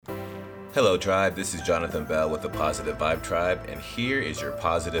Hello, Tribe. This is Jonathan Bell with the Positive Vibe Tribe, and here is your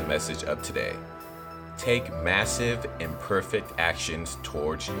positive message of today. Take massive, imperfect actions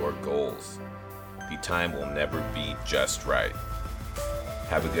towards your goals. The time will never be just right.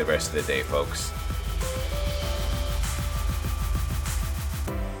 Have a good rest of the day, folks.